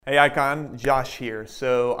Hey Icon, Josh here.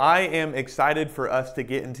 So I am excited for us to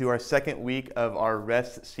get into our second week of our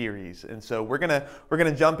rest series, and so we're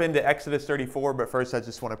gonna jump into Exodus 34. But first, I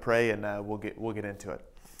just want to pray, and we'll get into it.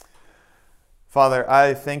 Father,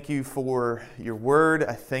 I thank you for your word.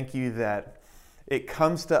 I thank you that it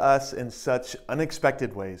comes to us in such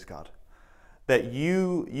unexpected ways, God. That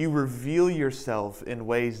you reveal yourself in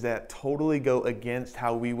ways that totally go against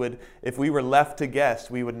how we would, if we were left to guess,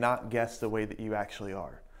 we would not guess the way that you actually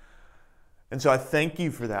are. And so I thank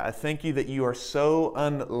you for that. I thank you that you are so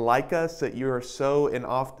unlike us, that you are so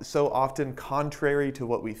often contrary to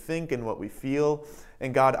what we think and what we feel.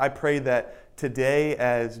 And God, I pray that today,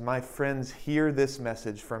 as my friends hear this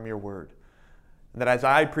message from your word, that as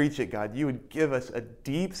I preach it, God, you would give us a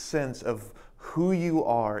deep sense of who you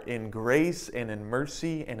are in grace and in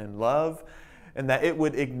mercy and in love, and that it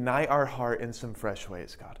would ignite our heart in some fresh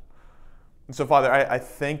ways, God. And so, Father, I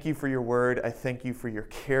thank you for your word. I thank you for your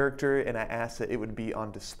character, and I ask that it would be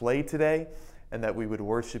on display today and that we would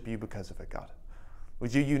worship you because of it, God.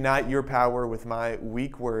 Would you unite your power with my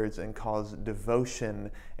weak words and cause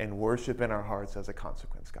devotion and worship in our hearts as a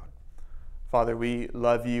consequence, God? Father, we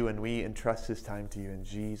love you and we entrust this time to you in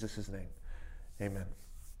Jesus' name. Amen.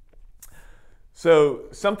 So,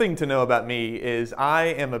 something to know about me is I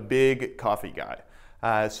am a big coffee guy.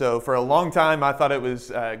 So for a long time, I thought it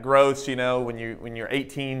was gross, when you're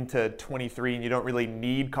 18 to 23 and you don't really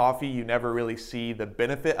need coffee, you never really see the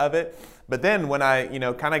benefit of it. But then when I,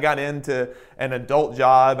 kind of got into an adult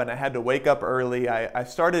job and I had to wake up early, I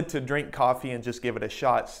started to drink coffee and just give it a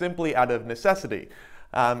shot simply out of necessity.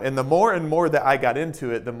 And the more and more that I got into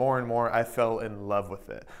it, the more and more I fell in love with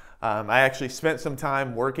it. I actually spent some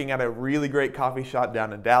time working at a really great coffee shop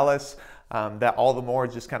down in Dallas. That all the more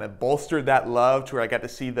just kind of bolstered that love to where I got to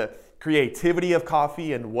see the creativity of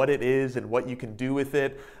coffee and what it is and what you can do with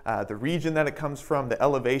it, the region that it comes from, the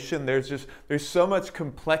elevation. There's so much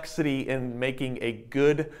complexity in making a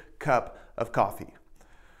good cup of coffee.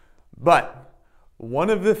 But one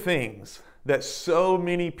of the things that so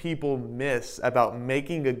many people miss about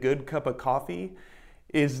making a good cup of coffee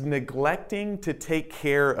is neglecting to take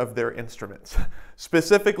care of their instruments,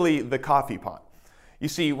 specifically the coffee pot. You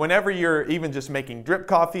see, whenever you're even just making drip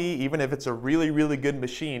coffee, even if it's a really, really good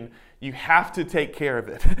machine, you have to take care of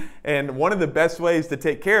it. And one of the best ways to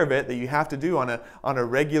take care of it that you have to do on a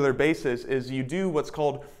regular basis is you do what's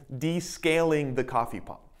called descaling the coffee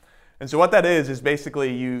pot. And so what that is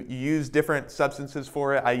basically you use different substances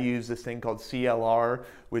for it. I use this thing called CLR,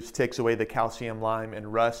 which takes away the calcium, lime,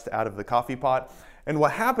 and rust out of the coffee pot. And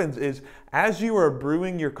what happens is, as you are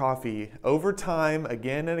brewing your coffee over time,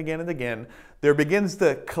 again and again and again, there begins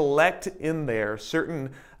to collect in there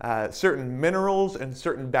certain minerals and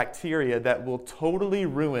certain bacteria that will totally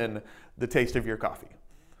ruin the taste of your coffee.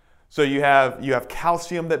 So you have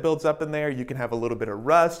calcium that builds up in there, you can have a little bit of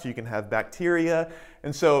rust, you can have bacteria.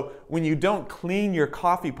 And so when you don't clean your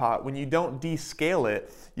coffee pot, when you don't descale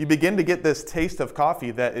it, you begin to get this taste of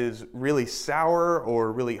coffee that is really sour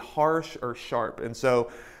or really harsh or sharp. And so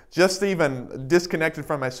just even disconnected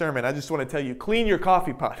from my sermon, I just want to tell you, clean your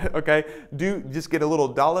coffee pot, okay? Just get a little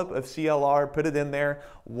dollop of CLR, put it in there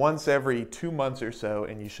once every 2 months or so,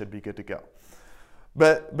 and you should be good to go.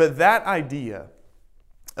 But that idea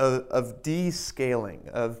of descaling,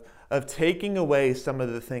 of taking away some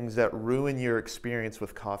of the things that ruin your experience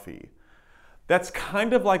with coffee, that's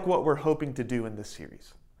kind of like what we're hoping to do in this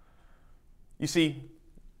series. You see,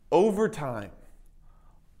 over time,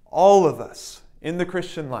 all of us in the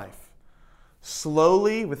Christian life,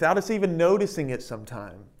 slowly, without us even noticing it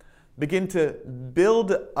sometime, begin to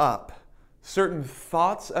build up certain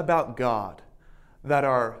thoughts about God that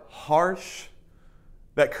are harsh,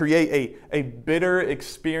 that create a bitter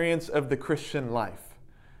experience of the Christian life.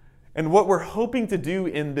 And what we're hoping to do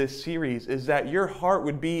in this series is that your heart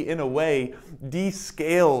would be, in a way,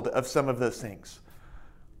 descaled of some of those things.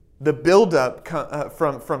 The buildup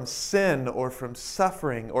from sin or from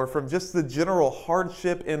suffering or from just the general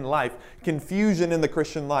hardship in life, confusion in the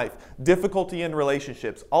Christian life, difficulty in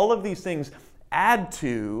relationships, all of these things add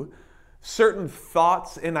to certain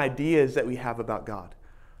thoughts and ideas that we have about God.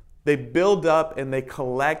 They build up and they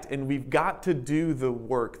collect, and we've got to do the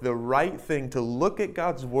work, the right thing, to look at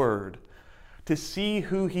God's Word, to see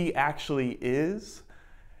who He actually is,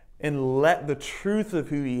 and let the truth of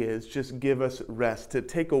who He is just give us rest, to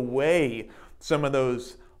take away some of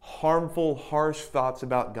those harmful, harsh thoughts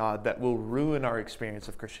about God that will ruin our experience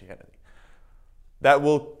of Christianity. That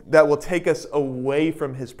will take us away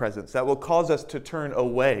from His presence, that will cause us to turn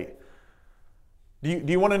away. Do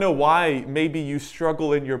you want to know why maybe you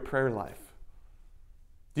struggle in your prayer life?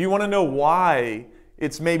 Do you want to know why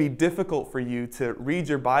it's maybe difficult for you to read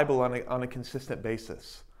your Bible on a consistent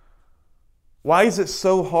basis? Why is it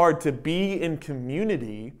so hard to be in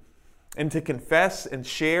community and to confess and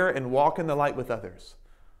share and walk in the light with others?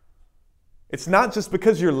 It's not just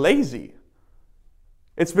because you're lazy.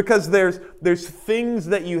 It's because there's things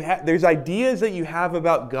that you have, there's ideas that you have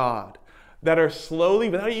about God that are slowly,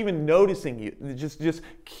 without even noticing you, just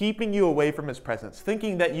keeping you away from His presence,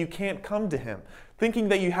 thinking that you can't come to Him, thinking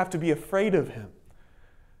that you have to be afraid of Him.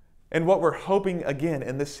 And what we're hoping, again,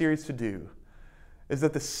 in this series to do is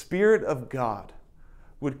that the Spirit of God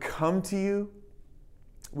would come to you,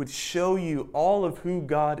 would show you all of who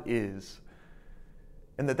God is,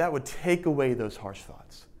 and that would take away those harsh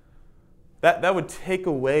thoughts. That would take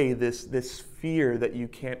away this fear that you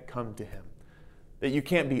can't come to Him, that you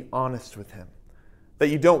can't be honest with Him, that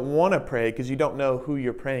you don't want to pray because you don't know who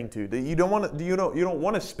you're praying to, that you don't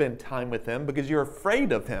want to spend time with Him because you're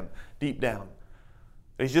afraid of Him deep down.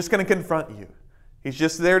 He's just going to confront you. He's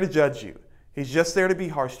just there to judge you. He's just there to be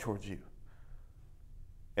harsh towards you.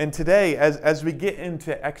 And today, as we get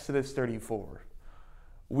into Exodus 34,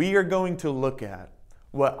 we are going to look at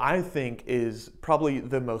what I think is probably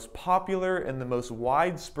the most popular and the most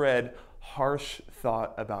widespread harsh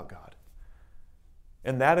thought about God.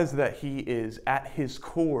 And that is that He is, at His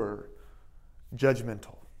core,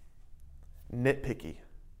 judgmental, nitpicky,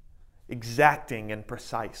 exacting and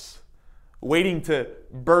precise, waiting to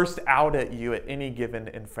burst out at you at any given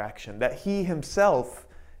infraction, that He Himself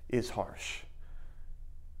is harsh.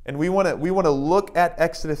 And we want to look at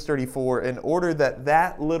Exodus 34 in order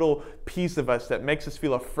that little piece of us that makes us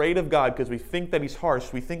feel afraid of God because we think that He's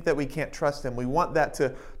harsh, we think that we can't trust Him, we want that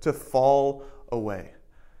to fall away.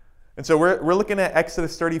 And so we're looking at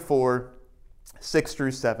Exodus 34, 6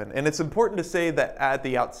 through 7. And it's important to say that at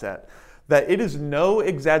the outset, that it is no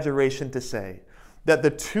exaggeration to say that the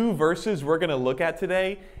two verses we're going to look at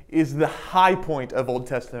today is the high point of Old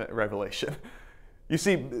Testament revelation. You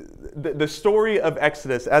see, the story of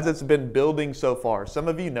Exodus, as it's been building so far, some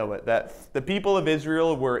of you know it, that the people of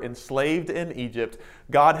Israel were enslaved in Egypt.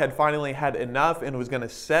 God had finally had enough and was going to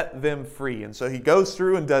set them free. And so He goes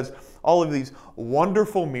through and does all of these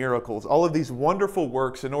wonderful miracles, all of these wonderful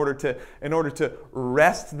works in order to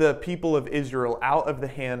wrest the people of Israel out of the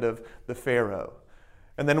hand of the Pharaoh.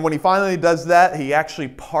 And then when He finally does that, He actually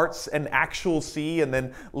parts an actual sea and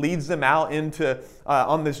then leads them out into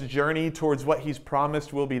on this journey towards what He's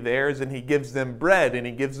promised will be theirs. And He gives them bread and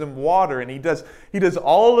He gives them water, and He does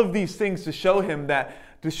all of these things to show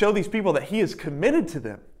these people that He is committed to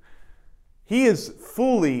them. He is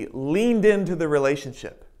fully leaned into the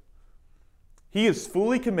relationship. He is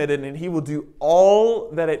fully committed, and He will do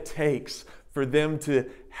all that it takes for them to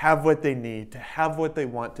have what they need, to have what they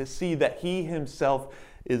want, to see that He Himself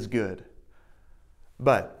is good.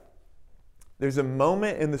 But there's a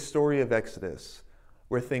moment in the story of Exodus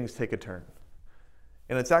where things take a turn.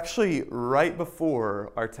 And it's actually right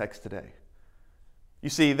before our text today. You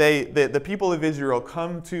see, the people of Israel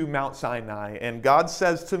come to Mount Sinai, and God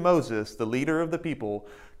says to Moses, the leader of the people,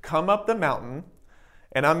 "Come up the mountain,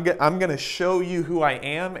 and I'm going to show you who I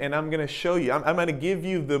am, and I'm going to show you, I'm going to give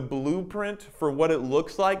you the blueprint for what it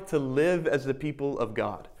looks like to live as the people of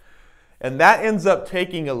God." And that ends up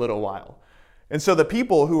taking a little while. And so the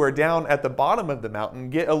people who are down at the bottom of the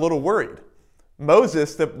mountain get a little worried.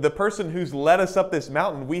 Moses, the person who's led us up this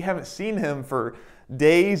mountain, we haven't seen him for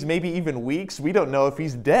days, maybe even weeks. We don't know if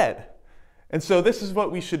he's dead. And so this is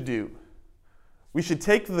what we should do. We should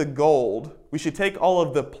take the gold, we should take all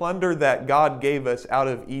of the plunder that God gave us out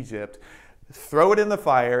of Egypt, throw it in the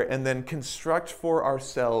fire, and then construct for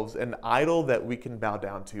ourselves an idol that we can bow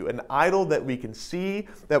down to, an idol that we can see,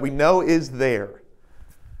 that we know is there,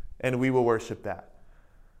 and we will worship that.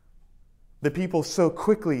 The people so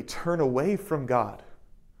quickly turn away from God,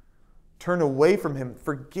 turn away from Him,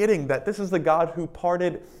 forgetting that this is the God who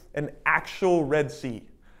parted an actual Red Sea.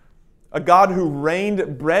 A God who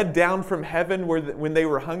rained bread down from heaven when they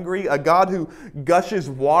were hungry. A God who gushes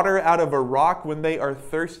water out of a rock when they are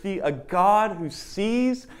thirsty. A God who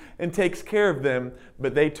sees and takes care of them,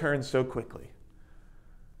 but they turn so quickly.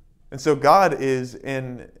 And so God is,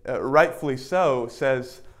 rightfully so,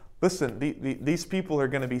 says, listen, these people are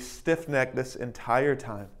going to be stiff-necked this entire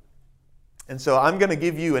time. And so I'm going to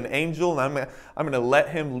give you an angel, and I'm going to let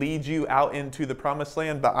him lead you out into the promised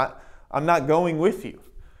land, but I'm not going with you.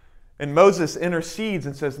 And Moses intercedes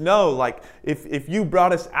and says, no, like if you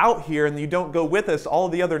brought us out here and you don't go with us, all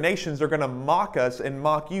the other nations are going to mock us and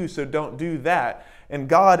mock you, so don't do that. And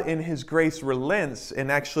God in His grace relents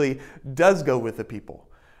and actually does go with the people.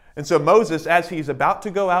 And so Moses, as he's about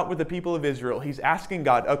to go out with the people of Israel, he's asking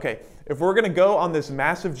God, okay, if we're going to go on this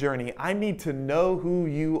massive journey, I need to know who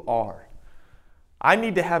you are. I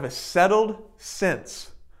need to have a settled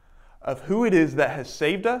sense of who it is that has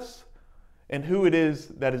saved us and who it is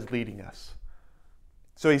that is leading us.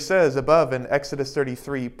 So he says above in Exodus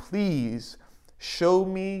 33, please show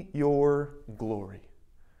me your glory.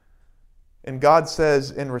 And God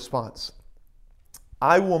says in response,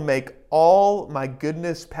 I will make all my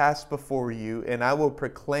goodness pass before you, and I will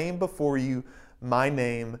proclaim before you my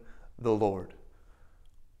name, the Lord.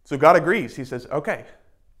 So God agrees. He says, okay,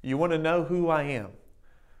 you want to know who I am.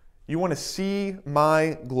 You want to see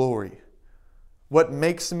my glory. What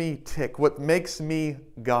makes me tick, what makes me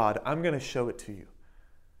God, I'm going to show it to you.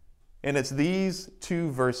 And it's these two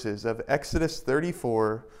verses of Exodus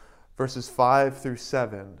 34, verses 5 through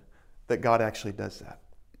 7, that God actually does that.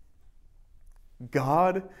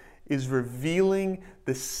 God is revealing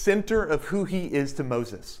the center of who he is to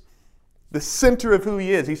Moses. The center of who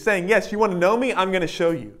he is. He's saying, yes, you want to know me? I'm going to show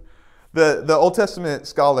you. The Old Testament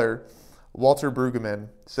scholar Walter Brueggemann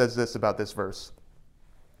says this about this verse.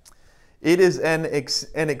 It is an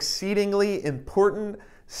exceedingly important,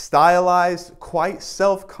 stylized, quite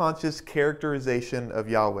self-conscious characterization of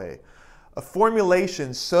Yahweh. A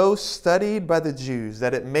formulation so studied by the Jews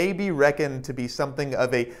that it may be reckoned to be something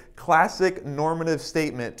of a classic normative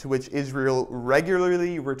statement to which Israel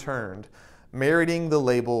regularly returned, meriting the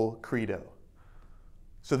label credo.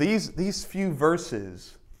 So these few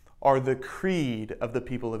verses are the creed of the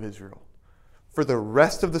people of Israel for the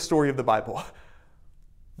rest of the story of the Bible.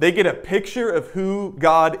 They get a picture of who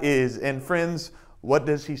God is. And friends, what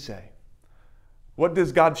does he say? What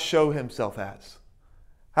does God show himself as?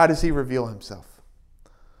 How does he reveal himself?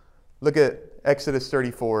 Look at Exodus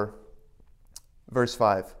 34, verse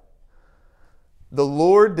 5. The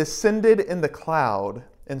Lord descended in the cloud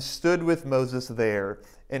and stood with Moses there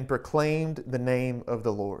and proclaimed the name of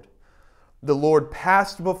the Lord. The Lord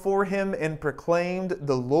passed before him and proclaimed,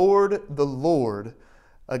 the Lord,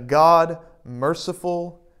 a God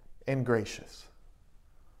merciful and gracious.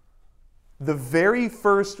 The very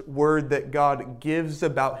first word that God gives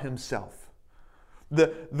about himself,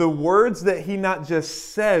 the words that he not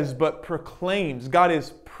just says, but proclaims. God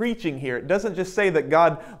is preaching here. It doesn't just say that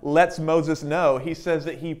God lets Moses know. He says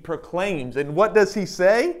that he proclaims. And what does he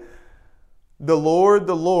say? The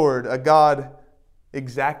Lord, a God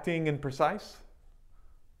exacting and precise?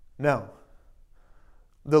 No.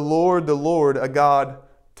 The Lord, a God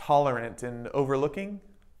tolerant and overlooking?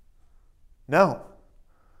 No.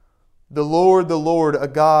 The Lord, a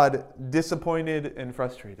God disappointed and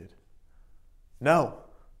frustrated? No.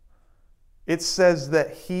 It says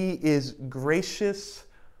that he is gracious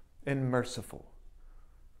and merciful.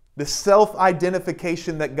 The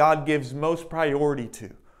self-identification that God gives most priority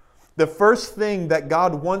to. The first thing that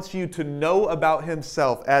God wants you to know about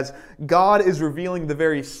himself as God is revealing the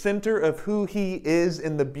very center of who he is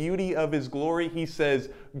in the beauty of his glory, he says,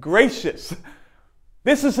 gracious.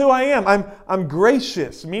 This is who I am. I'm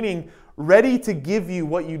gracious, meaning ready to give you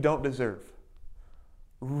what you don't deserve.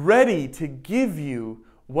 Ready to give you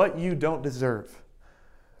what you don't deserve.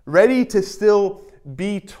 Ready to still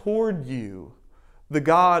be toward you the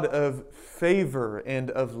God of favor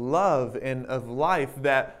and of love and of life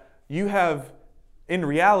that you have, in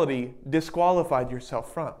reality, disqualified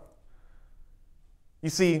yourself from. You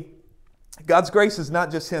see, God's grace is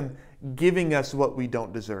not just him giving us what we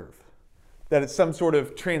don't deserve. That it's some sort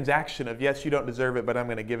of transaction of, yes, you don't deserve it, but I'm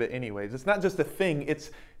going to give it anyways. It's not just a thing,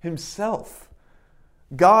 it's himself.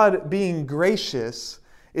 God being gracious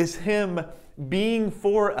is him being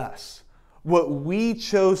for us what we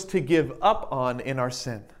chose to give up on in our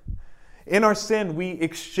sin. In our sin, we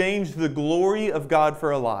exchanged the glory of God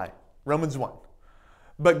for a lie. Romans 1.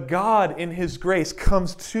 But God, in his grace,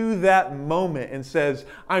 comes to that moment and says,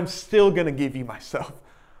 I'm still going to give you myself.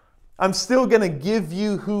 I'm still going to give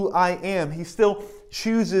you who I am. He still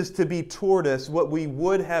chooses to be toward us what we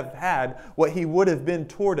would have had, what he would have been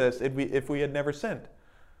toward us if we had never sinned.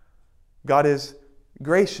 God is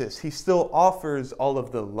gracious. He still offers all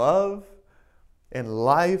of the love and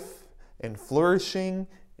life and flourishing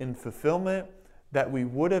and fulfillment that we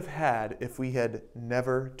would have had if we had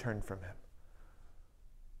never turned from him.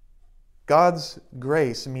 God's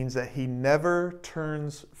grace means that he never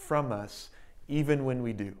turns from us even when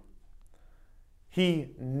we do. He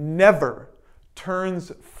never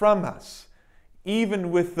turns from us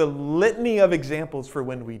even with the litany of examples for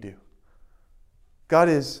when we do. God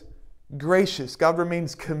is gracious. God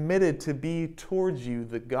remains committed to be towards you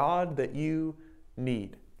the God that you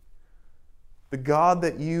need. The God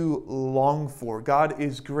that you long for. God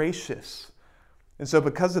is gracious. And so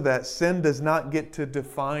because of that, sin does not get to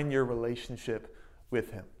define your relationship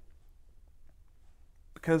with Him.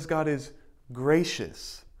 Because God is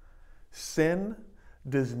gracious, sin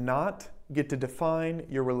does not get to define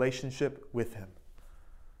your relationship with Him.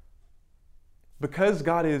 Because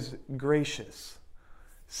God is gracious,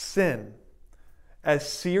 sin, as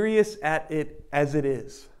serious as it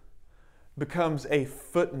is, becomes a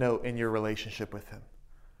footnote in your relationship with Him.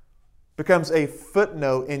 Becomes a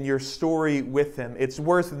footnote in your story with Him. It's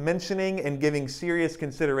worth mentioning and giving serious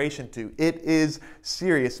consideration to. It is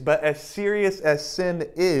serious, but as serious as sin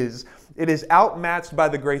is, it is outmatched by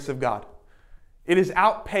the grace of God. It is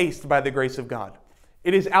outpaced by the grace of God.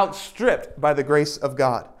 It is outstripped by the grace of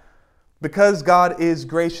God. Because God is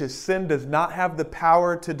gracious, sin does not have the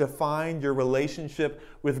power to define your relationship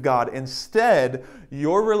with God. Instead,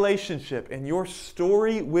 your relationship and your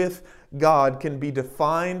story with God can be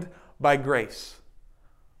defined by grace.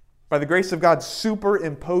 By the grace of God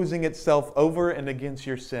superimposing itself over and against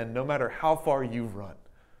your sin, no matter how far you've run.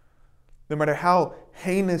 No matter how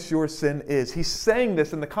heinous your sin is. He's saying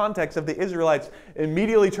this in the context of the Israelites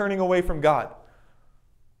immediately turning away from God.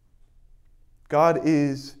 God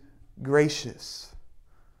is gracious.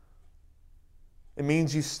 It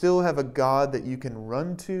means you still have a God that you can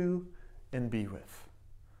run to and be with.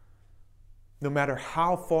 No matter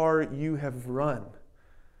how far you have run,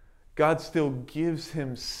 God still gives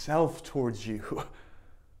Himself towards you.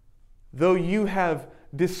 Though you have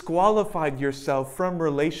disqualified yourself from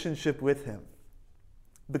relationship with Him.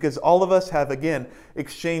 Because all of us have, again,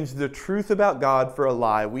 exchanged the truth about God for a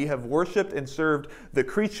lie. We have worshiped and served the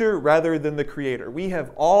creature rather than the Creator. We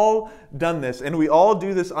have all done this, and we all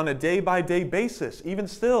do this on a day-by-day basis, even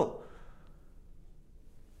still.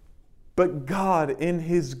 But God, in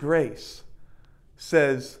His grace,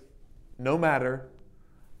 says, no matter,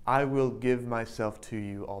 I will give myself to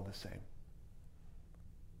you all the same.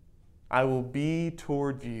 I will be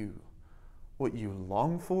toward you what you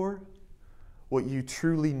long for, what you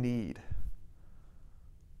truly need.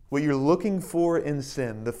 What you're looking for in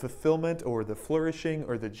sin, the fulfillment or the flourishing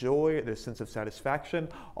or the joy or the sense of satisfaction,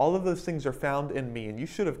 all of those things are found in me. And you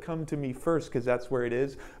should have come to me first because that's where it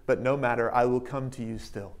is. But no matter, I will come to you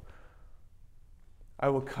still. I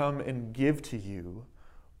will come and give to you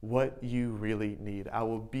what you really need. I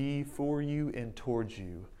will be for you and towards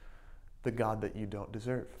you the God that you don't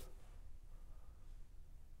deserve.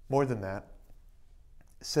 More than that,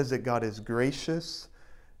 it says that God is gracious,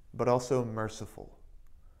 but also merciful.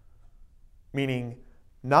 Meaning,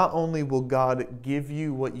 not only will God give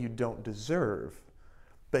you what you don't deserve,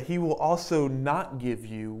 but He will also not give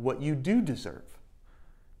you what you do deserve.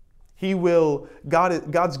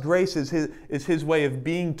 God's grace is his way of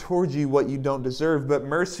being towards you what you don't deserve, but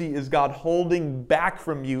mercy is God holding back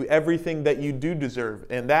from you everything that you do deserve.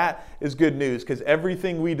 And that is good news, because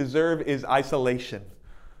everything we deserve is isolation.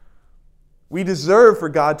 We deserve for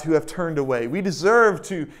God to have turned away. We deserve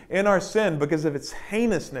to, in our sin, because of its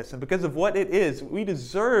heinousness and because of what it is, we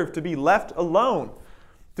deserve to be left alone,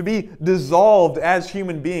 to be dissolved as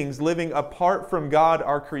human beings living apart from God,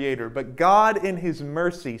 our Creator. But God, in His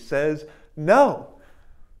mercy, says no.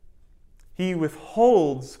 He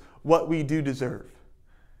withholds what we do deserve.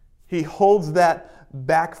 He holds that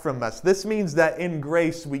back from us. This means that in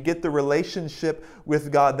grace we get the relationship with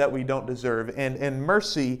God that we don't deserve. And in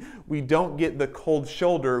mercy, we don't get the cold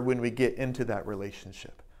shoulder when we get into that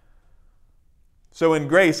relationship. So in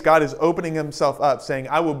grace, God is opening Himself up, saying,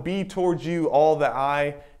 I will be towards you all that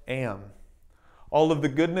I am. All of the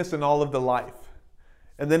goodness and all of the life.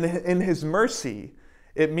 And then in His mercy,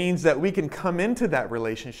 it means that we can come into that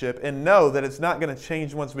relationship and know that it's not going to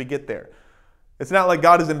change once we get there. It's not like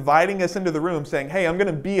God is inviting us into the room saying, hey, I'm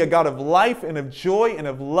going to be a God of life and of joy and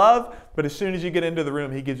of love. But as soon as you get into the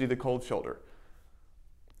room, He gives you the cold shoulder.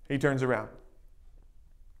 He turns around.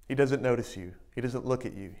 He doesn't notice you. He doesn't look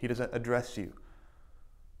at you. He doesn't address you.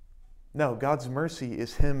 No, God's mercy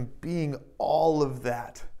is Him being all of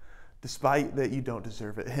that, despite that you don't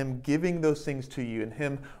deserve it. Him giving those things to you and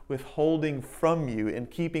Him withholding from you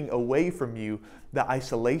and keeping away from you the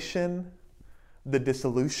isolation, the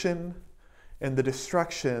dissolution, and the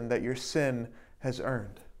destruction that your sin has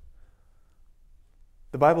earned.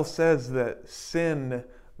 The Bible says that sin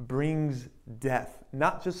brings death,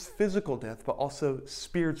 not just physical death, but also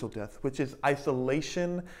spiritual death, which is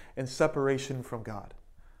isolation and separation from God.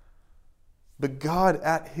 But God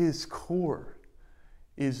at His core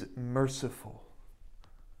is merciful.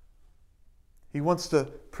 He wants to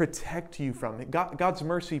protect you from it. God's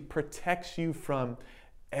mercy protects you from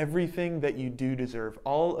everything that you do deserve,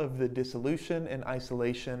 all of the dissolution and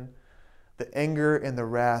isolation, the anger and the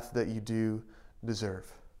wrath that you do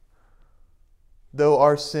deserve. Though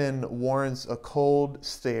our sin warrants a cold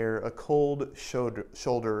stare, a cold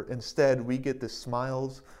shoulder, instead we get the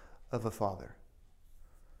smiles of a father.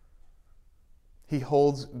 He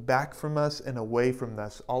holds back from us and away from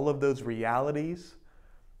us all of those realities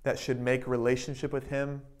that should make relationship with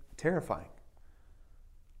him terrifying.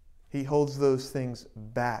 He holds those things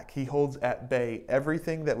back. He holds at bay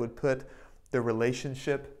everything that would put the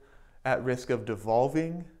relationship at risk of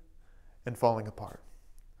devolving and falling apart,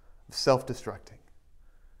 self-destructing.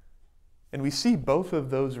 And we see both of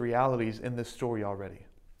those realities in this story already.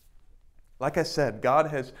 Like I said, God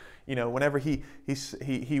has, whenever he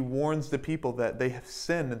warns the people that they have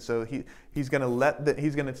sinned, and so he's going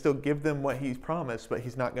to still give them what he's promised, but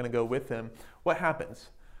he's not going to go with them. What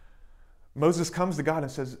happens? Moses comes to God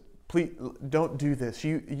and says, "Please don't do this.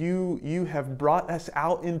 You have brought us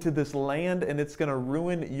out into this land, and it's going to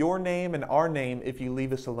ruin your name and our name if you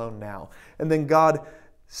leave us alone now." And then God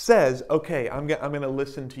says, "Okay, I'm going to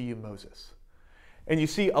listen to you, Moses." And you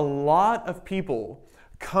see a lot of people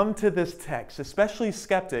come to this text, especially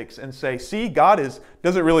skeptics, and say, "See, God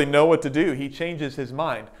doesn't really know what to do. He changes his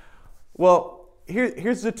mind." Well,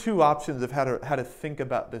 here's the two options of how to think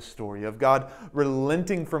about this story of God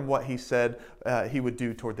relenting from what he said he would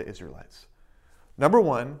do toward the Israelites. Number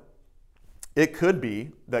one, it could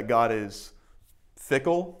be that God is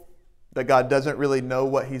fickle, that God doesn't really know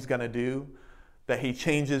what he's going to do, that he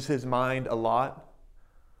changes his mind a lot.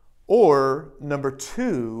 Or number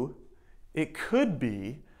two, it could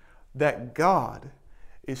be that God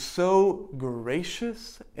is so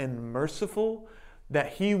gracious and merciful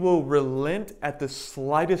that he will relent at the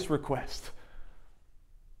slightest request.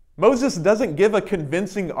 Moses doesn't give a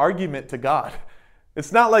convincing argument to God.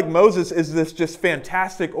 It's not like Moses is this just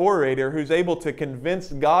fantastic orator who's able to convince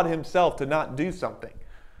God himself to not do something.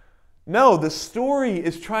 No, the story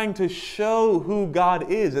is trying to show who God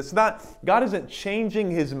is. God isn't changing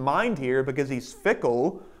his mind here because he's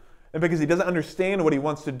fickle and because he doesn't understand what he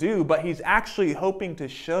wants to do, but he's actually hoping to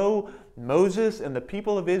show Moses and the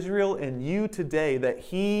people of Israel and you today that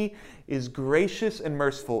he is gracious and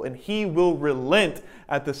merciful, and he will relent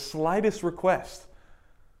at the slightest request.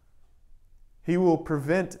 He will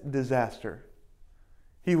prevent disaster.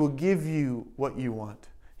 He will give you what you want.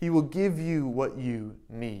 He will give you what you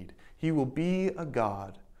need. He will be a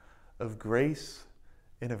God of grace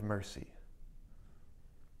and of mercy.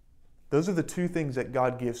 Those are the two things that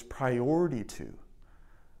God gives priority to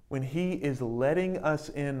when he is letting us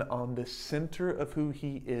in on the center of who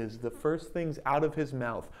he is. The first things out of his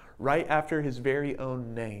mouth, right after his very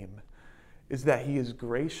own name, is that he is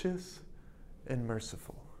gracious and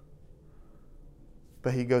merciful.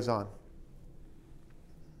 But he goes on.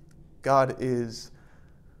 God is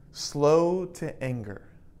slow to anger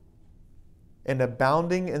and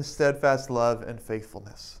abounding in steadfast love and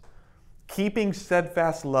faithfulness, keeping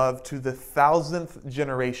steadfast love to the 1,000th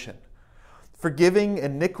generation, forgiving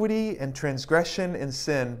iniquity and transgression and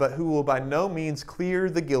sin, but who will by no means clear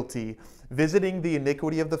the guilty, visiting the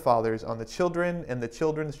iniquity of the fathers on the children and the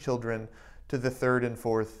children's children to the 3rd and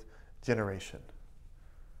 4th generation.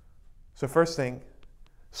 So first thing,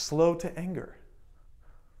 slow to anger.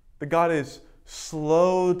 But God is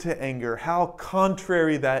slow to anger. How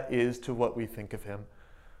contrary that is to what we think of him.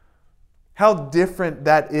 How different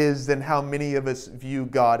that is than how many of us view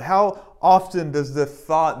God. How often does the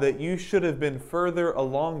thought that you should have been further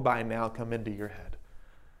along by now come into your head?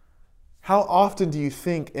 How often do you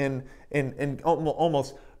think and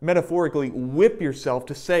almost metaphorically whip yourself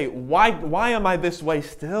to say, why am I this way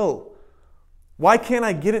still? Why can't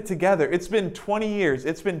I get it together? It's been 20 years.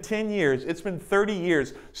 It's been 10 years. It's been 30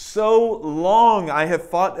 years. So long I have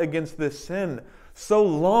fought against this sin. So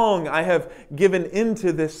long I have given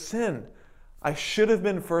into this sin. I should have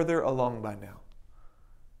been further along by now.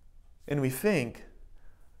 And we think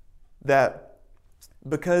that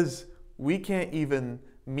because we can't even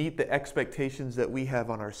meet the expectations that we have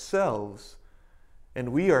on ourselves,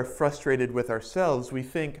 and we are frustrated with ourselves, we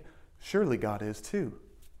think, surely God is too.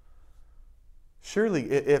 Surely,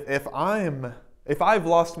 if I've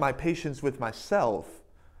lost my patience with myself,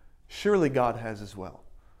 surely God has as well,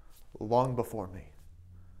 long before me.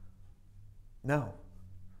 No.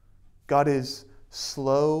 God is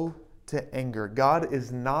slow to anger. God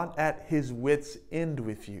is not at his wit's end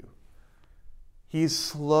with you. He's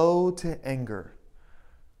slow to anger.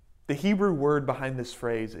 The Hebrew word behind this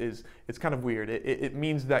phrase it's kind of weird. It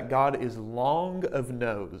means that God is long of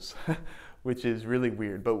nose, which is really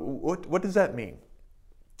weird. But what does that mean?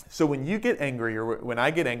 So when you get angry, or when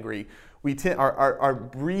I get angry, our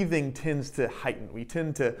breathing tends to heighten. We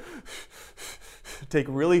tend to take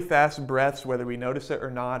really fast breaths, whether we notice it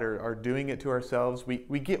or not, or are doing it to ourselves.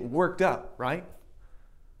 We get worked up, right?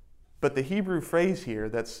 But the Hebrew phrase here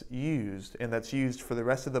that's used, and that's used for the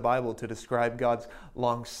rest of the Bible to describe God's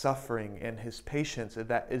long-suffering and his patience,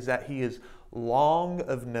 is that he is long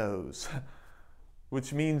of nose,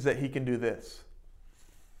 which means that he can do this.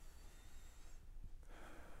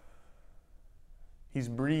 He's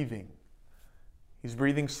breathing. He's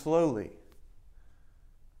breathing slowly.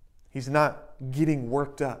 He's not getting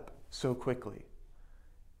worked up so quickly.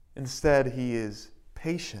 Instead, he is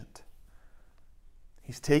patient.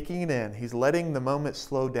 He's taking it in. He's letting the moment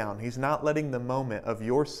slow down. He's not letting the moment of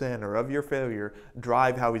your sin or of your failure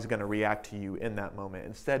drive how he's going to react to you in that moment.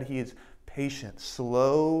 Instead, he is patient,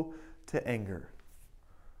 slow to anger.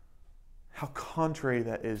 How contrary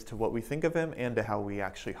that is to what we think of him and to how we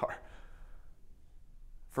actually are.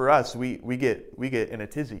 For us, we get in a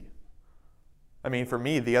tizzy. I mean, for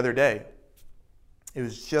me, the other day, it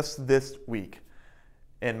was just this week,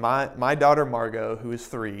 and my daughter Margot, who is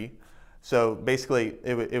 3, so basically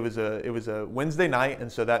it was a Wednesday night, and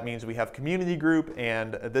so that means we have community group,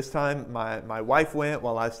 and this time my wife went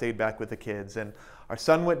while I stayed back with the kids, and our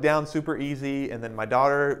son went down super easy, and then my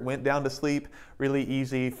daughter went down to sleep really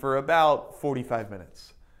easy for about 45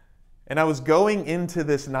 minutes. And I was going into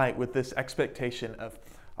this night with this expectation of,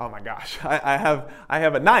 oh my gosh, I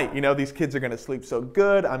have a night. You know, these kids are going to sleep so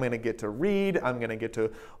good. I'm going to get to read. I'm going to get to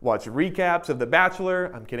watch recaps of The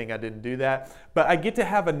Bachelor. I'm kidding, I didn't do that. But I get to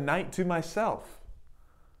have a night to myself.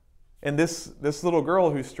 And this little girl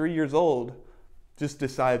who's 3 years old just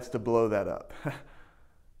decides to blow that up.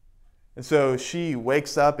 And so she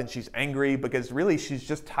wakes up and she's angry because really she's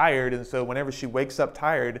just tired. And so whenever she wakes up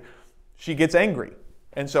tired, she gets angry.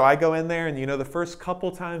 And so I go in there, and the first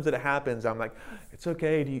couple times that it happens, I'm like, it's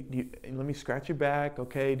okay. Do you let me scratch your back?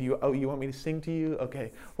 Okay. You want me to sing to you?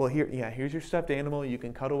 Okay. Well, here's your stuffed animal. You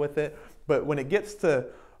can cuddle with it. But when it gets to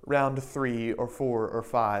round 3 or 4 or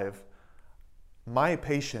 5, my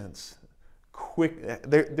patience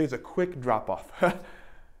there's a quick drop off.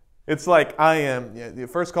 It's like I am the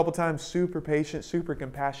first couple times super patient, super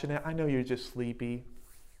compassionate. I know you're just sleepy.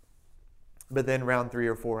 But then round 3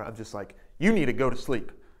 or 4, I'm just like, you need to go to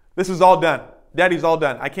sleep. This is all done. Daddy's all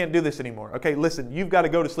done. I can't do this anymore. Okay, listen, you've got to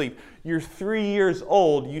go to sleep. You're 3 years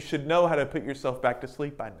old. You should know how to put yourself back to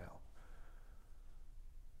sleep by now.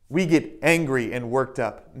 We get angry and worked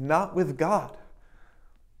up, not with God.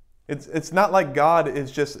 It's not like God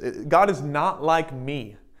is not like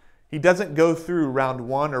me. He doesn't go through round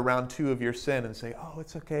 1 or round 2 of your sin and say, oh,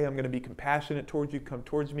 it's okay, I'm going to be compassionate towards you, come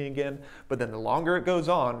towards me again. But then the longer it goes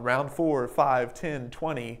on, round 4, 5, 10,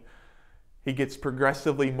 20, he gets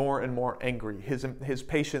progressively more and more angry. His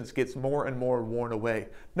patience gets more and more worn away.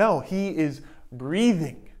 No, he is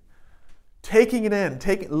breathing, taking it in,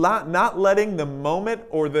 not letting the moment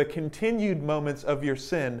or the continued moments of your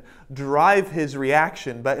sin drive his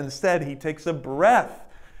reaction, but instead he takes a breath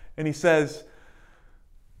and he says,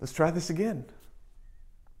 let's try this again.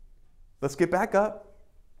 Let's get back up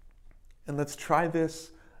and let's try this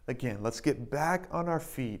again. Let's get back on our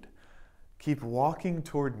feet. Keep walking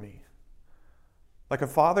toward me. Like a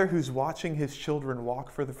father who's watching his children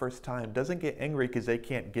walk for the first time doesn't get angry because they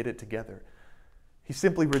can't get it together. He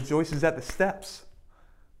simply rejoices at the steps.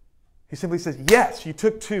 He simply says, yes, you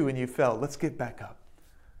took 2 and you fell. Let's get back up.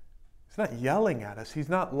 He's not yelling at us. He's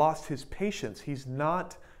not lost his patience. He's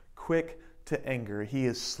not quick to anger. He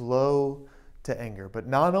is slow to anger. But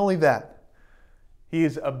not only that, he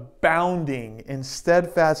is abounding in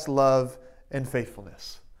steadfast love and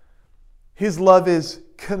faithfulness. His love is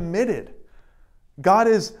committed. God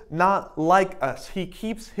is not like us. He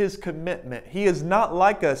keeps his commitment. He is not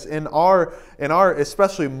like us in our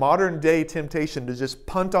especially modern day temptation to just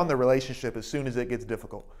punt on the relationship as soon as it gets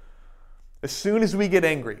difficult. As soon as we get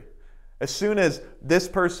angry, as soon as this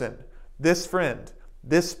person, this friend,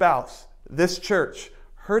 this spouse, this church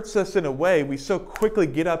hurts us in a way, we so quickly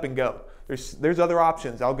get up and go. There's other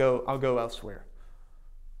options. I'll go elsewhere.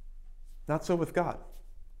 Not so with God.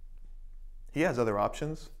 He has other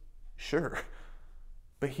options, sure.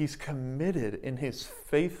 But he's committed in his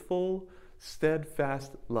faithful,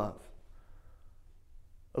 steadfast love.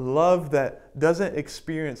 A love that doesn't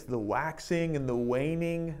experience the waxing and the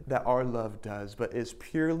waning that our love does, but is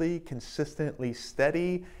purely, consistently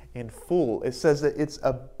steady and full. It says that it's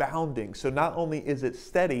abounding. So not only is it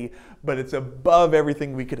steady, but it's above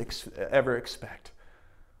everything we could ever expect.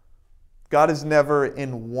 God is never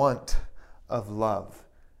in want of love.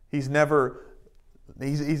 He's never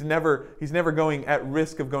going at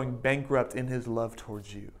risk of going bankrupt in his love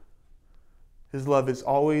towards you. His love is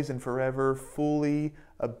always and forever fully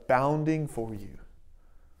abounding for you.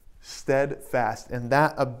 Steadfast. And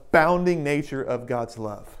that abounding nature of God's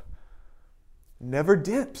love never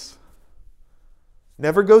dips.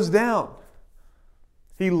 never goes down.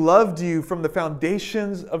 He loved you from the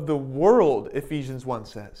foundations of the world, Ephesians 1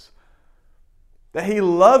 says. That He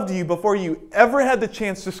loved you before you ever had the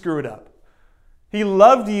chance to screw it up. He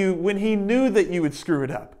loved you when He knew that you would screw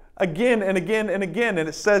it up. Again and again and again. And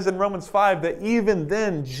it says in Romans 5 that even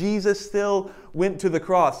then Jesus still went to the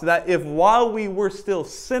cross. That if while we were still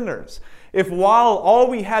sinners, if while all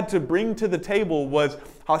we had to bring to the table was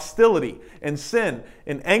hostility and sin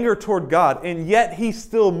and anger toward God, and yet He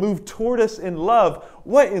still moved toward us in love,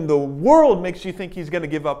 what in the world makes you think He's going to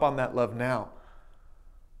give up on that love now?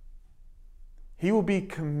 He will be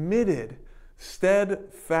committed,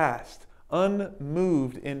 steadfast,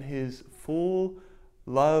 unmoved in His full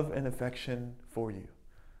love and affection for you.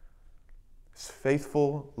 His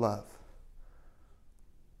faithful love.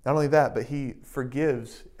 Not only that, but He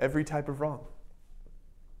forgives every type of wrong.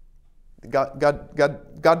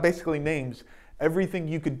 God basically names everything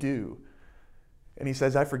you could do, and He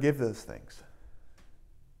says, I forgive those things.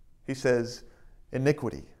 He says,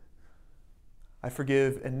 iniquity. I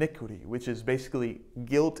forgive iniquity, which is basically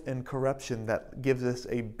guilt and corruption that gives us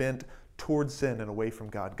a bent towards sin and away from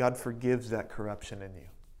God. God forgives that corruption in you.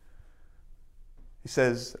 He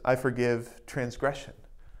says, I forgive transgression.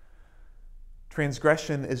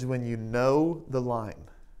 Transgression is when you know the line.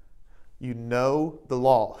 You know the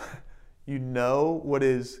law. You know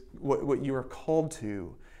what you are called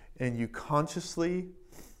to, and you consciously,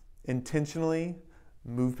 intentionally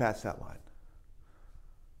move past that line.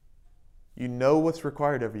 You know what's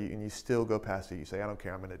required of you, and you still go past it. You say, I don't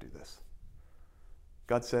care, I'm going to do this.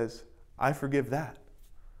 God says, I forgive that.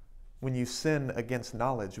 When you sin against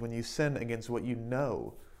knowledge, when you sin against what you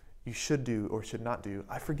know you should do or should not do,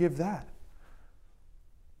 I forgive that.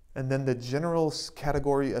 And then the general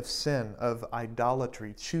category of sin, of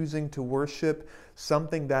idolatry, choosing to worship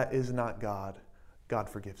something that is not God, God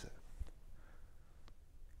forgives it.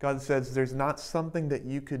 God says there's not something that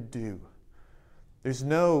you could do. There's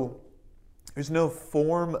no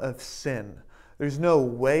form of sin. There's no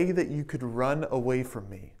way that you could run away from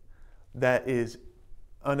me that is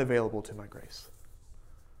unavailable to my grace.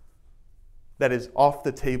 That is off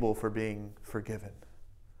the table for being forgiven.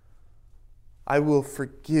 I will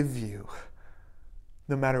forgive you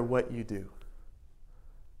no matter what you do.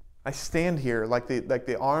 I stand here like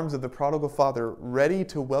the arms of the prodigal father, ready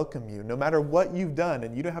to welcome you no matter what you've done,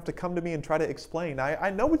 and you don't have to come to me and try to explain.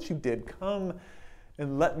 I know what you did. Come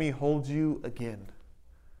and let me hold you again.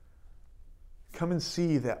 Come and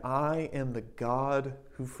see that I am the God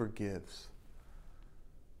who forgives.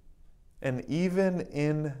 And even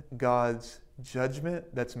in God's judgment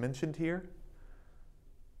that's mentioned here,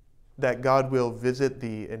 that God will visit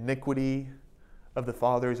the iniquity of the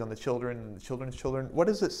fathers on the children and the children's children. What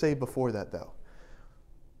does it say before that, though?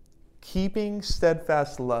 Keeping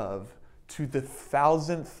steadfast love to the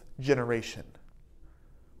 1,000th generation.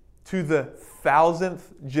 To the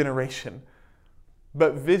 1,000th generation.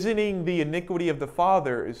 But visiting the iniquity of the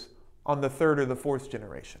fathers on the 3rd or the 4th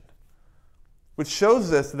generation. Which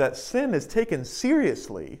shows us that sin is taken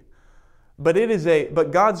seriously,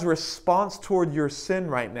 but God's response toward your sin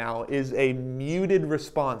right now is a muted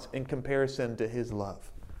response in comparison to His love.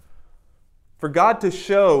 For God to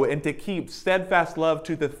show and to keep steadfast love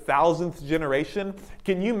to the 1,000th generation,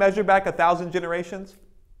 can you measure back 1,000 generations?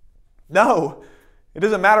 No. It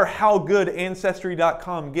doesn't matter how good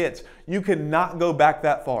Ancestry.com gets. You cannot go back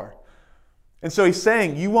that far. And so He's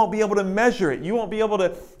saying you won't be able to measure it. You won't be able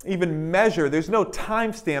to even measure. There's no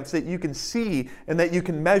timestamps that you can see and that you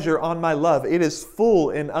can measure on my love. It is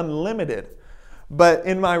full and unlimited. But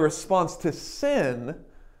in my response to sin,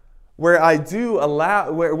 where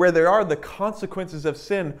there are the consequences of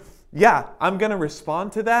sin, yeah, I'm going to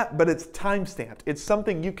respond to that, but it's time-stamped. It's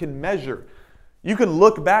something you can measure. You can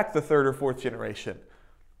look back the 3rd or 4th generation.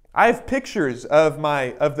 I have pictures of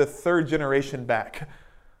the 3rd generation back.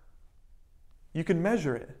 You can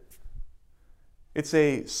measure it. It's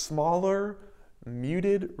a smaller,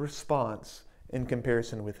 muted response in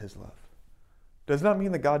comparison with His love. Does not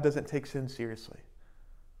mean that God doesn't take sin seriously.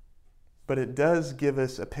 But it does give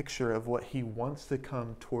us a picture of what He wants to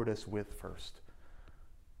come toward us with first,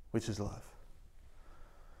 which is love.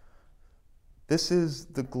 This is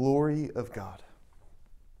the glory of God.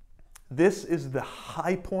 This is the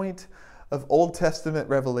high point of Old Testament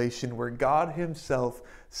revelation, where God Himself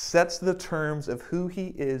sets the terms of who He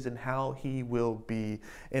is and how He will be.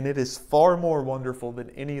 And it is far more wonderful than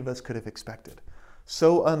any of us could have expected.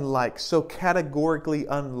 So unlike, so categorically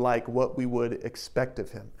unlike what we would expect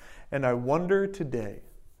of Him. And I wonder today,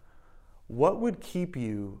 what would keep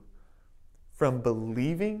you from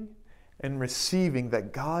believing and receiving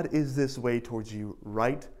that God is this way towards you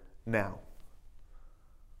right now?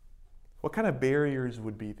 what kind of barriers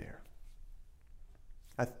would be there?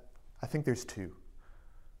 I think there's two.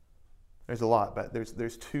 There's a lot, but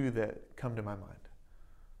there's two that come to my mind.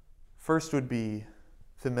 First would be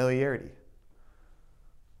familiarity.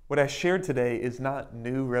 What I shared today is not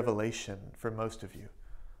new revelation for most of you.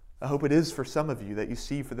 I hope it is for some of you, that you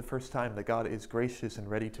see for the first time that God is gracious and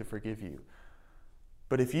ready to forgive you.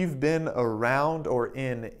 But if you've been around or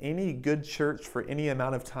in any good church for any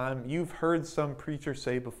amount of time, you've heard some preacher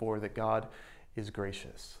say before that God is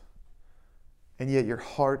gracious. And yet your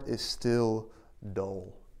heart is still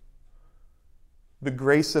dull. The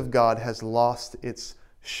grace of God has lost its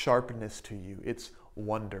sharpness to you, its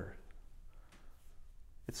wonder.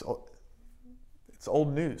 It's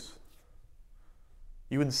old news.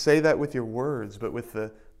 You wouldn't say that with your words, but with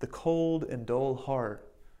the cold and dull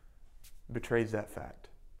heart betrays that fact.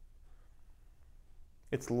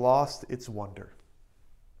 It's lost its wonder.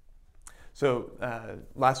 So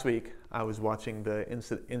last week I was watching the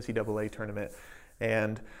NCAA tournament,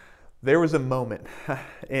 and there was a moment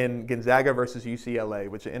in Gonzaga versus UCLA,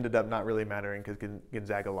 which ended up not really mattering because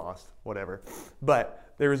Gonzaga lost, whatever.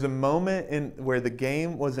 But there was a moment where the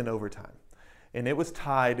game was in overtime, and it was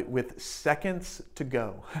tied with seconds to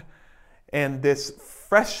go. And this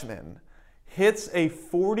freshman hits a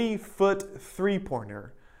 40-foot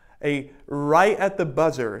three-pointer, right at the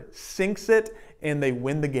buzzer, sinks it, and they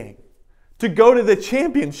win the game to go to the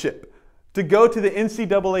championship, to go to the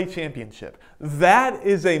NCAA championship. That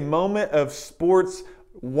is a moment of sports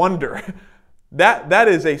wonder. That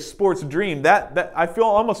is a sports dream. That I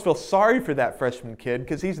almost feel sorry for that freshman kid,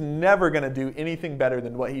 because he's never going to do anything better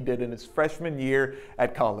than what he did in his freshman year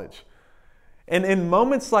at college. And in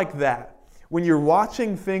moments like that, when you're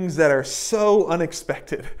watching things that are so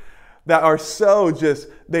unexpected, that are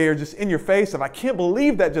they are just in your face of, I can't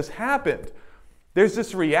believe that just happened. There's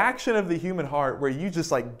this reaction of the human heart where you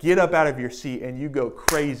just get up out of your seat and you go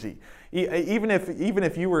crazy. Even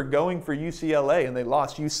if you were going for UCLA and they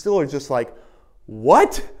lost, you still are just like,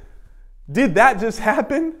 what? Did that just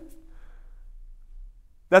happen?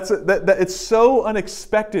 It's so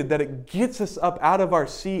unexpected that it gets us up out of our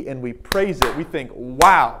seat and we praise it. We think,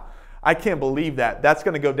 wow, I can't believe that. That's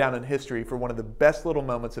going to go down in history for one of the best little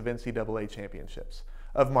moments of NCAA championships,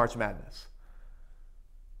 of March Madness.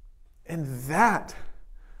 And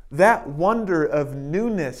that wonder of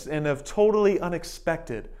newness and of totally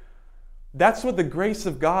unexpected, that's what the grace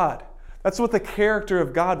of God, that's what the character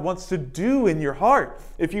of God wants to do in your heart.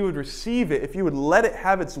 If you would receive it, if you would let it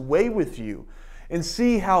have its way with you and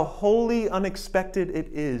see how wholly unexpected it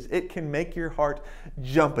is, it can make your heart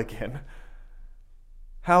jump again.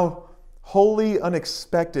 How wholly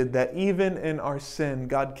unexpected that even in our sin,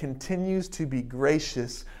 God continues to be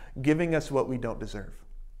gracious, giving us what we don't deserve.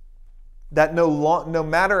 That no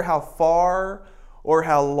matter how far or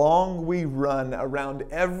how long we run, around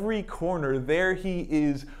every corner, there He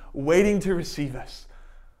is waiting to receive us.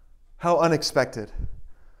 How unexpected.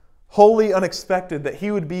 Wholly unexpected that He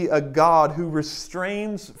would be a God who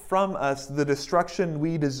restrains from us the destruction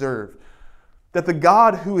we deserve. That the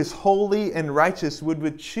God who is holy and righteous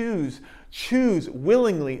would choose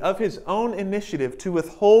willingly of His own initiative to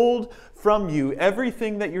withhold from you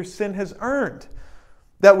everything that your sin has earned,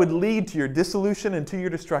 that would lead to your dissolution and to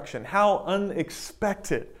your destruction. How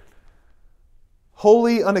unexpected.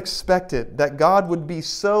 Wholly unexpected that God would be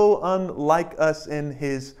so unlike us in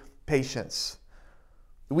His patience.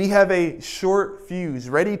 We have a short fuse,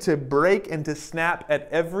 ready to break and to snap at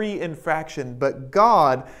every infraction, but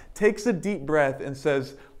God takes a deep breath and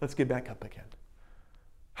says, let's get back up again.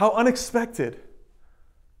 How unexpected.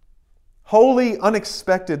 Wholly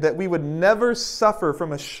unexpected that we would never suffer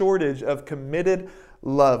from a shortage of committed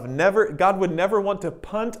love. God would never want to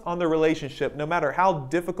punt on the relationship, no matter how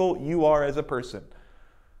difficult you are as a person.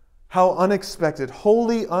 How unexpected,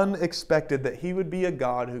 wholly unexpected that He would be a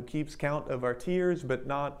God who keeps count of our tears but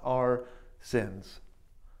not our sins.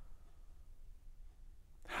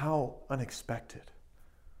 How unexpected.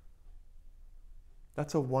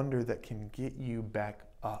 That's a wonder that can get you back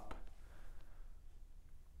up.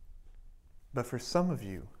 But for some of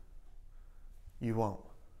you, you won't.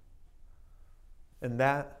 And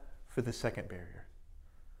that for the second barrier,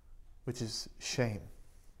 which is shame.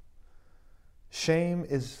 Shame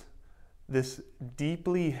is this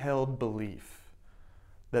deeply held belief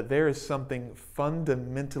that there is something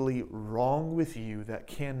fundamentally wrong with you that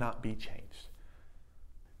cannot be changed.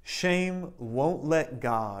 Shame won't let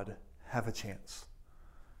God have a chance.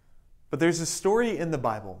 But there's a story in the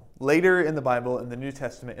Bible, later in the Bible, in the New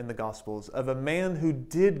Testament, in the Gospels, of a man who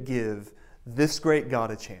did give this great God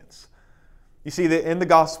a chance. You see, that in the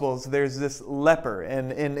Gospels, there's this leper,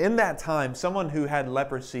 and in that time, someone who had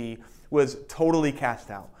leprosy was totally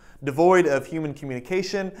cast out. Devoid of human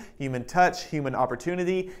communication, human touch, human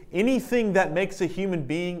opportunity, anything that makes a human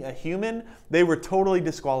being a human, they were totally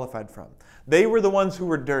disqualified from. They were the ones who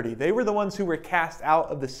were dirty. They were the ones who were cast out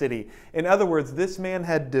of the city. In other words, this man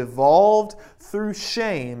had devolved through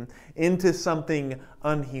shame into something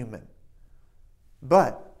unhuman.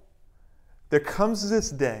 But there comes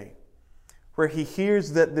this day where he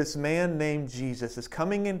hears that this man named Jesus is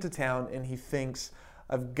coming into town, and he thinks,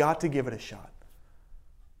 I've got to give it a shot.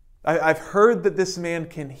 I've heard that this man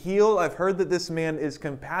can heal. I've heard that this man is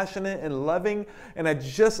compassionate and loving, and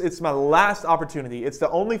it's my last opportunity. It's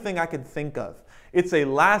the only thing I can think of. It's a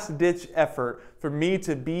last-ditch effort for me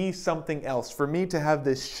to be something else, for me to have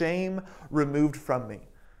this shame removed from me.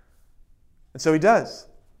 And so he does.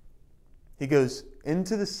 He goes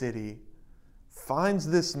into the city, finds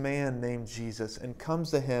this man named Jesus, and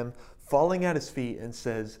comes to him, falling at his feet, and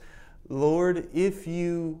says, Lord, if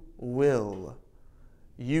you will,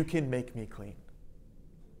 you can make me clean.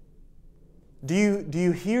 Do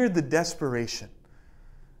you hear the desperation?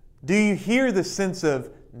 Do you hear the sense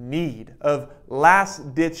of need, of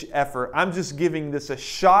last-ditch effort? I'm just giving this a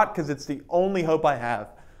shot because it's the only hope I have.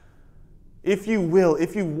 If you will,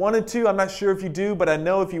 if you wanted to, I'm not sure if you do, but I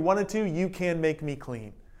know if you wanted to, you can make me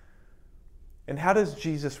clean. And how does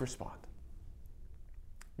Jesus respond?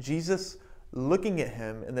 Jesus, looking at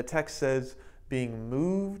him, and the text says, being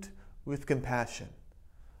moved with compassion,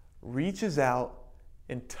 reaches out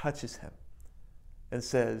and touches him and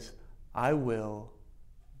says, I will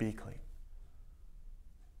be clean.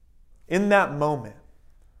 In that moment,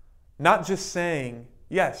 not just saying,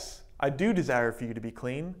 yes, I do desire for you to be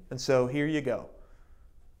clean, and so here you go.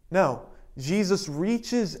 No, Jesus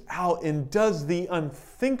reaches out and does the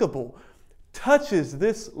unthinkable, touches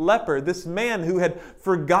this leper, this man who had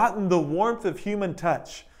forgotten the warmth of human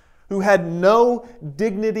touch, who had no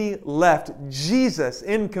dignity left. Jesus,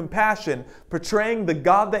 in compassion, portraying the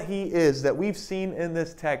God that he is, that we've seen in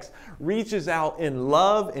this text, reaches out in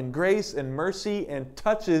love and grace and mercy and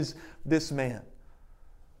touches this man,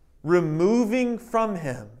 removing from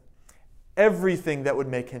him everything that would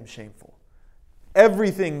make him shameful,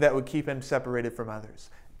 everything that would keep him separated from others,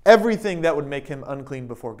 everything that would make him unclean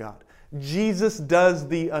before God. Jesus does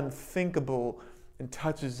the unthinkable and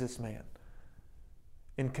touches this man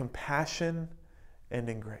in compassion and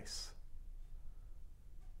in grace.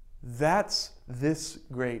 That's this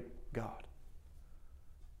great God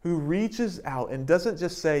who reaches out and doesn't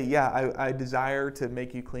just say, yeah, I desire to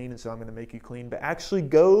make you clean, and so I'm going to make you clean, but actually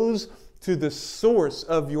goes to the source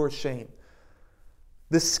of your shame.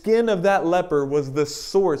 The skin of that leper was the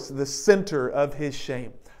source, the center of his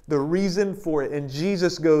shame, the reason for it. And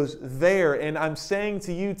Jesus goes there. And I'm saying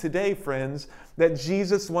to you today, friends, that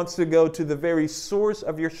Jesus wants to go to the very source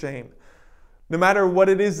of your shame. No matter what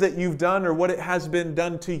it is that you've done or what it has been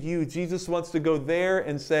done to you, Jesus wants to go there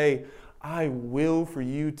and say, I will for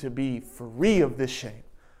you to be free of this shame,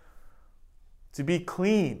 to be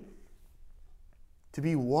clean, to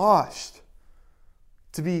be washed,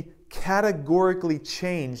 to be categorically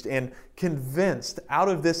changed and convinced out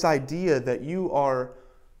of this idea that you are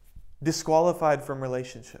disqualified from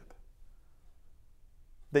relationship,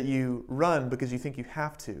 that you run because you think you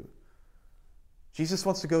have to. Jesus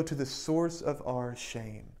wants to go to the source of our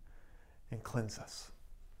shame and cleanse us.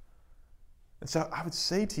 And so I would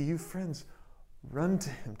say to you, friends, run to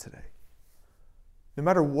him today. No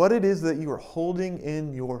matter what it is that you are holding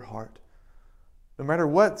in your heart, no matter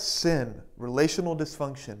what sin, relational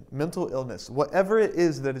dysfunction, mental illness, whatever it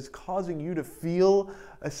is that is causing you to feel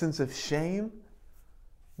a sense of shame,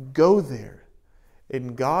 go there.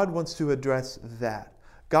 And God wants to address that.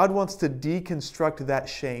 God wants to deconstruct that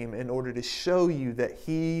shame in order to show you that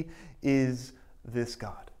he is this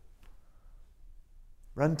God.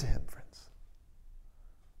 Run to him, friends.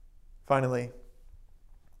 Finally,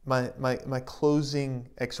 my closing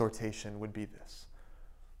exhortation would be this.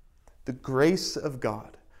 The grace of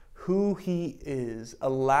God, who he is,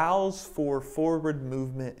 allows for forward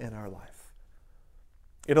movement in our life.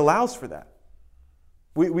 It allows for that.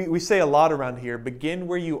 We say a lot around here, begin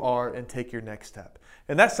where you are and take your next step.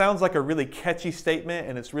 And that sounds like a really catchy statement,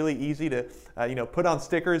 and it's really easy to put on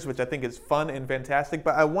stickers, which I think is fun and fantastic.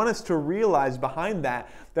 But I want us to realize behind that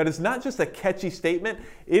it's not just a catchy statement.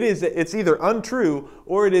 It's either untrue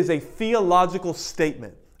or it is a theological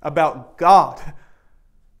statement about God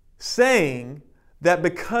saying that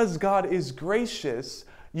because God is gracious,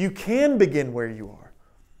 you can begin where you are.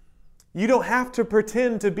 You don't have to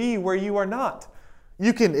pretend to be where you are not.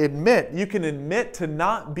 You can admit to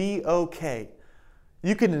not be okay.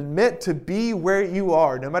 You can admit to be where you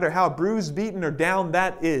are, no matter how bruised, beaten, or down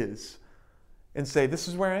that is, and say, this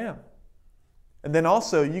is where I am. And then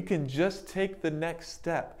also, you can just take the next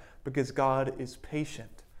step because God is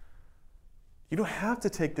patient. You don't have to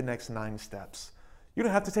take the next 9 steps. You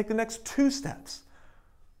don't have to take the next 2 steps.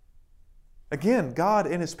 Again, God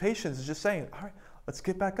in His patience is just saying, all right, let's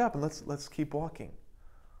get back up and let's keep walking.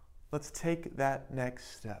 Let's take that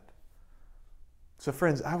next step. So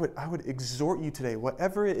friends, I would exhort you today,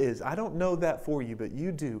 whatever it is, I don't know that for you, but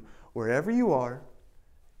you do. Wherever you are,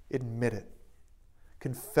 admit it.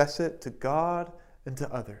 Confess it to God and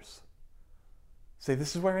to others. Say,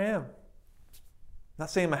 this is where I am. I'm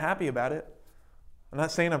not saying I'm happy about it. I'm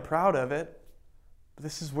not saying I'm proud of it. But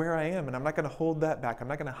this is where I am, and I'm not going to hold that back. I'm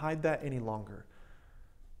not going to hide that any longer.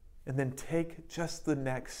 And then take just the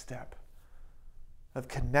next step of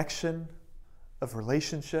connection, of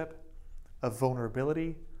relationship, of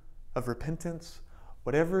vulnerability, of repentance,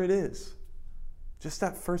 whatever it is. Just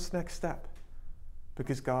that first next step,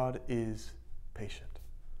 because God is patient.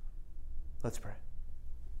 Let's pray.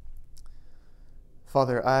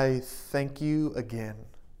 Father, I thank you again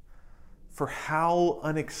for how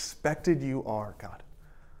unexpected you are, God.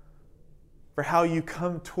 For how you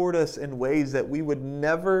come toward us in ways that we would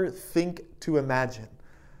never think to imagine.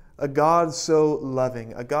 A God so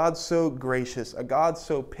loving, a God so gracious, a God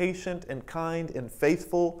so patient and kind and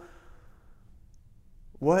faithful.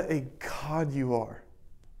 What a God you are.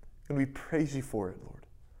 And we praise you for it, Lord.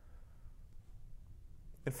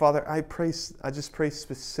 And Father, I just pray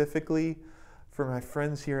specifically for my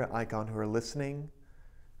friends here at Icon who are listening,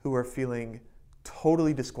 who are feeling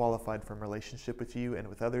totally disqualified from relationship with you and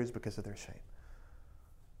with others because of their shame.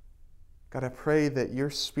 God, I pray that your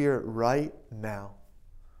Spirit right now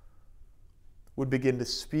would begin to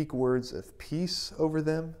speak words of peace over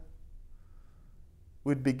them,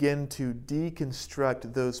 would begin to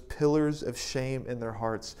deconstruct those pillars of shame in their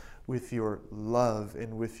hearts with your love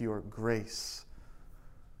and with your grace.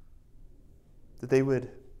 That they would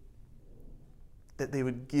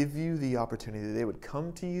give you the opportunity, that they would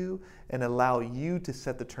come to you and allow you to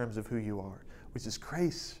set the terms of who you are, which is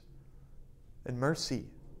grace and mercy.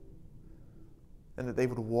 And that they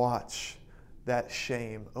would watch that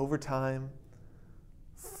shame over time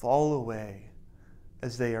fall away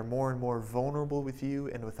as they are more and more vulnerable with you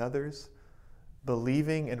and with others,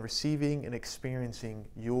 believing and receiving and experiencing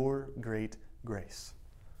your great grace.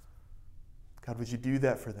 God, would you do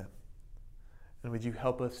that for them? And would you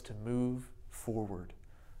help us to move forward,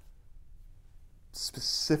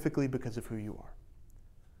 specifically because of who you are?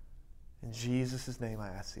 In Jesus' name I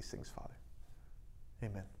ask these things, Father.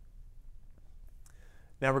 Amen.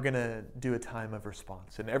 Now we're going to do a time of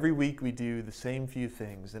response. And every week we do the same few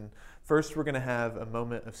things. And first we're going to have a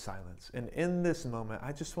moment of silence. And in this moment,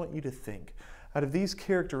 I just want you to think, out of these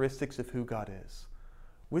characteristics of who God is,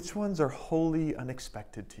 which ones are wholly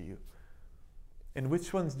unexpected to you? And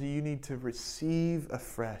which ones do you need to receive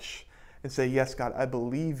afresh and say, yes, God, I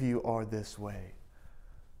believe you are this way.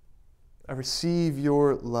 I receive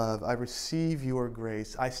your love. I receive your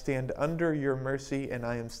grace. I stand under your mercy, and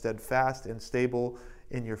I am steadfast and stable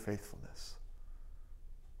in your faithfulness.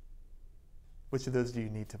 Which of those do you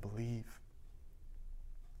need to believe?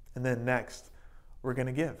 And then next, we're going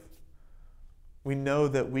to give. We know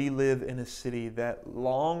that we live in a city that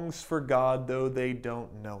longs for God, though they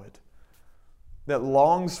don't know it. That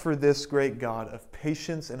longs for this great God of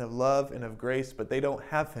patience and of love and of grace, but they don't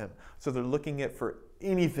have him. So they're looking at for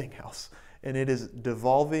anything else, and it is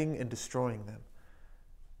devolving and destroying them.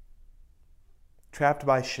 Trapped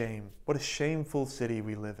by shame. What a shameful city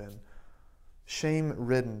we live in.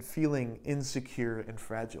 Shame-ridden, feeling insecure and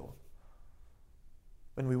fragile.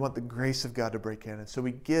 And we want the grace of God to break in. And so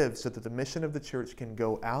we give so that the mission of the church can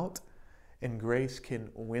go out and grace can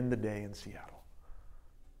win the day in Seattle.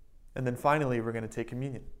 And then finally, we're going to take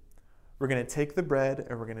communion. We're going to take the bread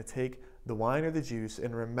and we're going to take the wine or the juice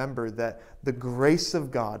and remember that the grace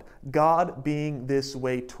of God, God being this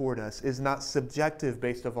way toward us, is not subjective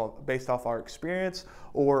based off our experience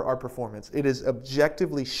or our performance. It is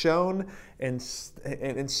objectively shown and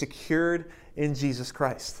secured in Jesus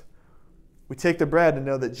Christ. We take the bread and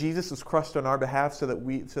know that Jesus was crushed on our behalf so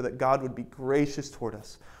that God would be gracious toward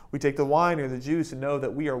us. We take the wine or the juice and know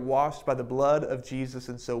that we are washed by the blood of Jesus,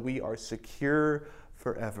 and so we are secure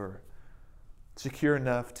forever. Secure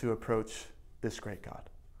enough to approach this great God.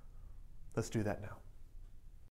 Let's do that now.